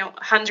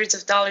hundreds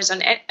of dollars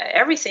on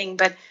everything,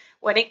 but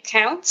when it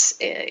counts,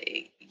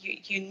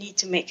 you need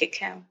to make it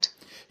count.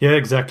 Yeah,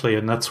 exactly,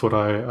 and that's what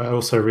I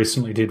also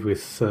recently did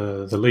with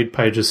the lead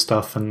pages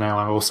stuff, and now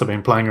I've also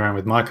been playing around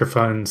with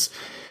microphones.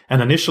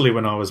 And initially,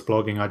 when I was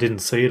blogging, I didn't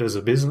see it as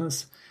a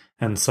business,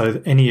 and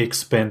so any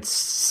expense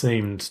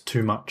seemed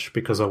too much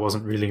because I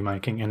wasn't really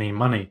making any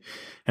money.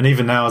 And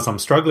even now, as I'm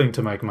struggling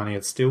to make money,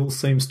 it still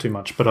seems too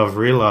much. But I've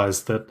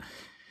realized that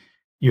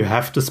you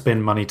have to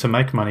spend money to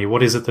make money.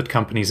 What is it that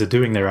companies are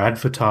doing? They're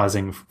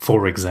advertising,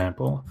 for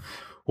example,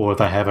 or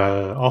they have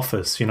an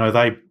office.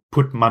 They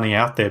put money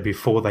out there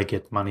before they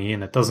get money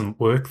in. It doesn't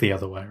work the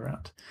other way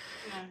around.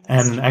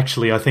 And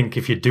actually, I think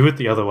if you do it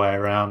the other way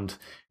around,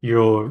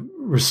 you're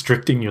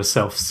restricting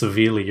yourself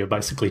severely. You're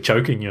basically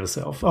choking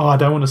yourself. Oh, I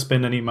don't want to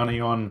spend any money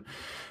on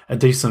a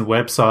decent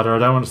website, or I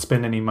don't want to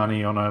spend any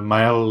money on a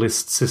mail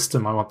list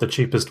system. I want the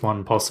cheapest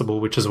one possible,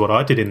 which is what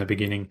I did in the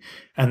beginning.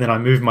 And then I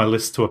moved my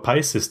list to a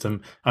pay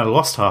system and I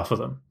lost half of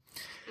them.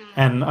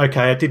 And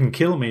okay, it didn't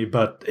kill me,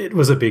 but it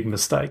was a big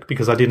mistake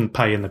because I didn't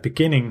pay in the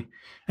beginning,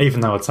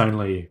 even though it's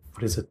only,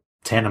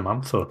 10 a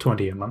month or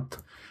 20 a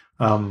month.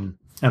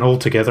 And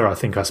altogether, I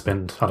think I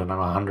spend,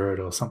 100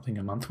 or something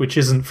a month, which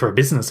isn't for a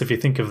business. If you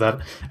think of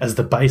that as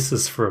the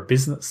basis for a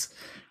business,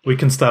 we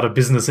can start a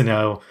business in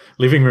our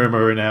living room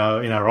or in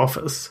our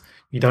office.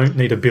 You don't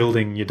need a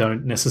building. You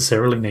don't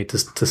necessarily need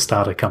to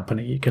start a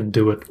company. You can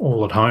do it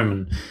all at home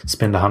and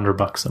spend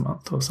 $100 a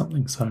month or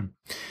something. So,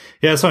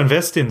 yeah, so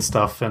invest in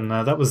stuff. And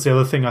that was the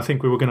other thing. I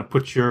think we were going to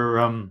put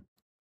your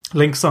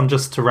links on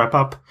just to wrap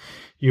up.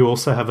 You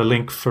also have a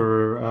link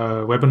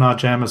for Webinar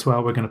Jam as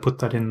well. We're going to put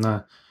that in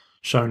the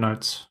show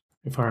notes,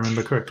 if I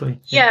remember correctly.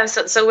 Yeah,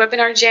 so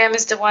Webinar Jam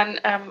is the one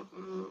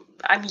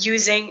I'm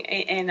using,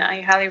 and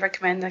I highly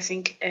recommend. I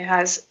think it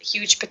has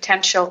huge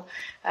potential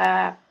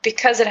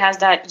because it has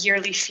that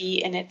yearly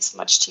fee, and it's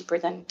much cheaper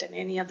than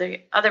any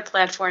other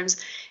platforms.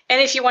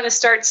 And if you want to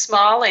start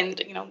small,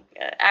 and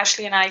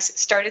Ashley and I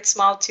started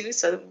small too,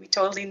 so we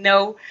totally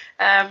know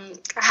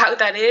how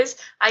that is.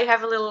 I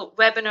have a little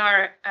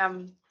webinar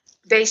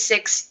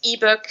basics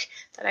ebook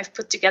that I've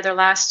put together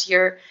last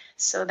year,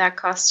 so that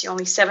costs you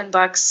only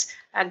 $7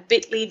 at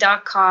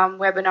bit.ly.com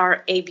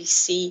webinar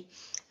ABC.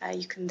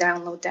 You can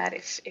download that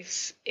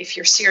if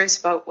you're serious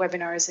about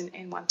webinars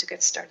and want to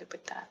get started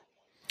with that.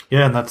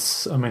 Yeah, and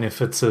that's,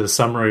 if it's a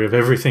summary of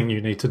everything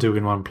you need to do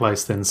in one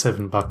place, then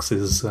 $7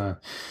 is a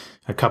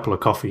couple of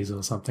coffees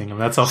or something.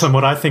 And that's often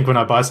what I think when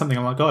I buy something.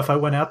 I'm like, if I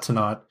went out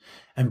tonight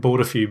and bought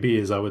a few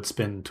beers, I would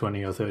spend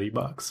 $20 or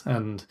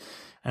 $30.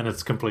 And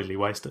it's completely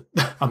wasted.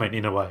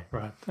 In a way,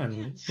 right?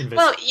 And invest.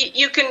 Well,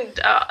 you can,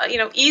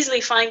 easily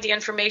find the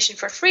information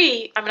for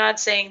free. I'm not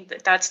saying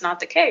that that's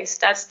not the case.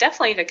 That's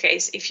definitely the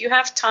case. If you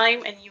have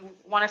time and you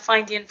want to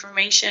find the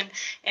information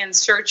and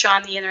search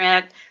on the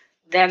internet,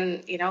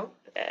 then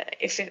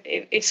if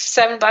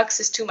 $7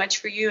 is too much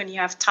for you and you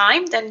have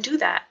time, then do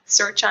that.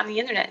 Search on the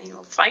internet and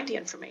you'll find the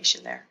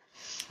information there.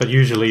 But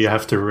usually you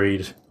have to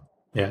read.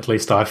 Yeah, at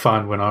least I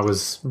find when I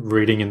was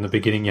reading in the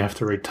beginning, you have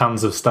to read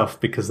tons of stuff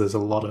because there's a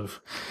lot of...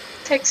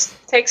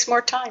 Takes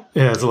more time.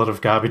 Yeah, there's a lot of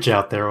garbage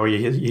out there, or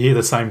you hear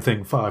the same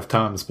thing 5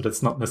 times, but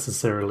it's not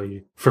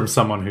necessarily from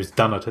someone who's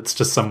done it. It's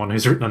just someone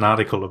who's written an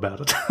article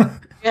about it.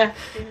 Yeah.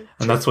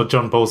 And that's what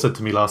John Paul said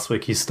to me last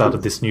week. He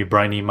started this new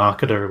Brainy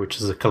Marketer, which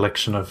is a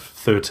collection of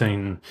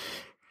 13...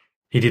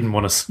 He didn't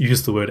want to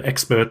use the word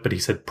expert, but he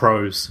said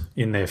pros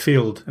in their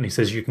field. And he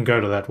says you can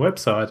go to that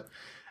website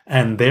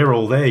and they're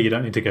all there. You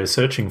don't need to go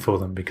searching for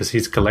them because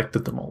he's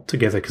collected them all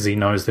together because he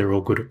knows they're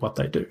all good at what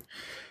they do.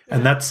 Yeah.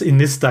 And that's in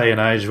this day and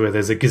age where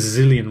there's a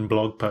gazillion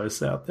blog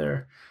posts out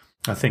there.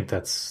 I think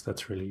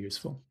that's really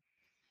useful.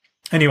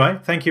 Anyway,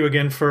 thank you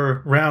again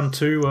for round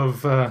 2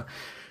 of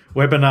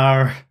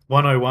webinar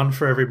 101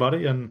 for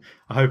everybody, and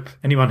I hope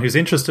anyone who's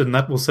interested in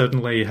that will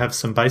certainly have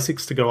some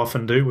basics to go off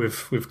and do.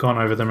 We've gone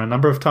over them a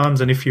number of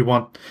times, and if you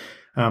want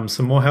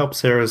some more help,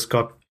 Sarah's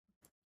got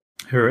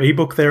her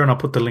ebook there, and I'll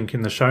put the link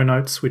in the show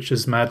notes, which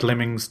is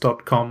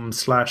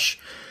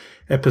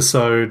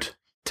madlemmings.com/episode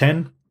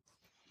 10,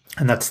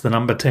 and that's the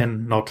number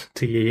 10, not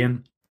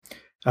TEN.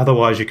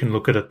 Otherwise, you can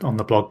look at it on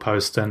the blog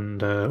post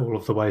and all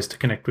of the ways to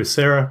connect with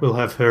Sarah. We'll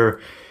have her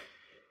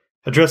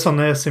address on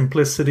there,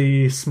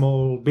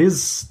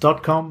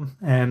 simplicitysmallbiz.com,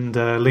 and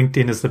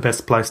LinkedIn is the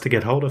best place to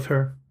get hold of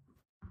her.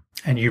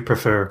 And you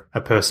prefer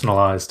a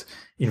personalized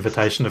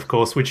invitation, of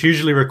course, which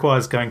usually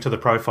requires going to the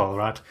profile,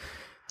 right?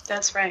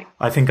 That's right.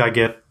 I think I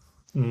get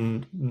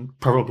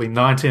probably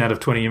 19 out of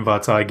 20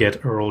 invites I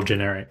get are all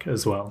generic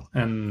as well.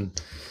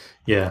 And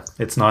yeah,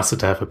 it's nicer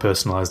to have a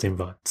personalized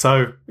invite.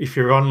 So if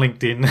you're on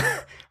LinkedIn,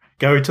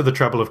 go to the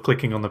trouble of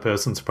clicking on the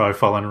person's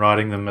profile and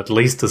writing them at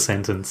least a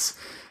sentence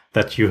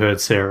that you heard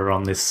Sarah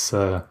on this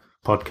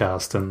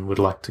podcast and would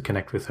like to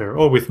connect with her,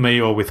 or with me,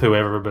 or with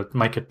whoever, but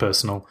make it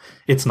personal.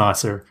 It's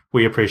nicer.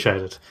 We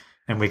appreciate it,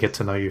 and we get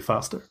to know you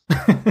faster.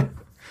 All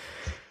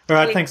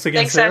right, thanks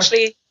again, Sarah. Thanks,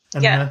 Ashley.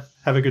 And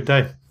have a good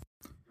day.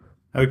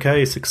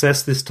 Okay,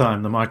 success this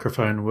time. The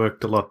microphone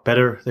worked a lot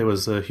better. There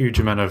was a huge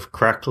amount of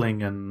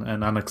crackling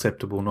and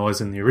unacceptable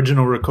noise in the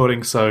original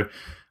recording, so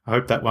I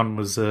hope that one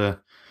was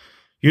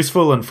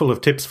useful and full of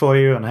tips for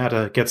you on how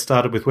to get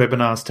started with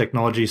webinars,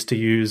 technologies to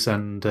use,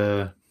 and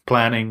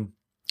planning,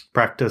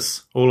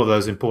 practice, all of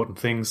those important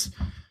things.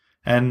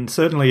 And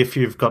certainly if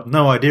you've got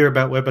no idea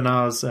about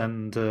webinars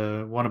and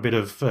want a bit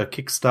of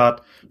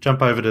kickstart,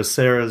 jump over to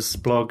Sarah's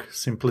blog,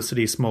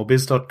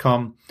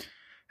 simplicitysmallbiz.com,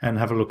 and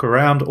have a look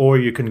around, or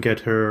you can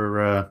get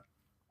her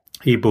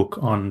ebook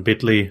on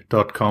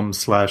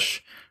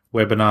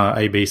bit.ly.com/webinar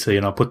ABC,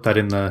 and I'll put that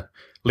in the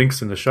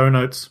links in the show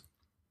notes.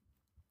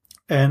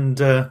 And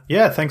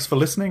thanks for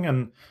listening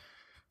and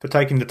for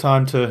taking the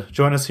time to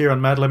join us here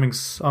on Mad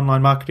Lemmings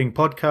Online Marketing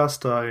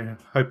Podcast. I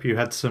hope you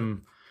had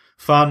some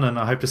fun, and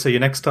I hope to see you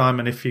next time.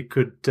 And if you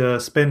could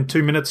spend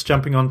 2 minutes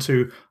jumping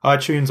onto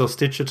iTunes or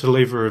Stitcher to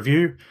leave a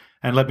review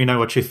and let me know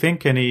what you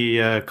think. Any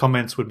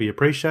comments would be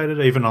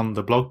appreciated, even on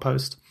the blog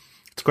post.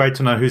 It's great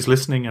to know who's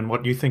listening and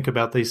what you think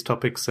about these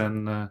topics,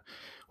 and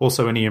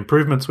also any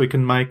improvements we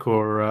can make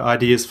or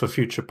ideas for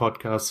future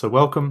podcasts are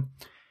welcome.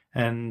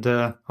 And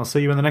I'll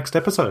see you in the next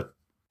episode.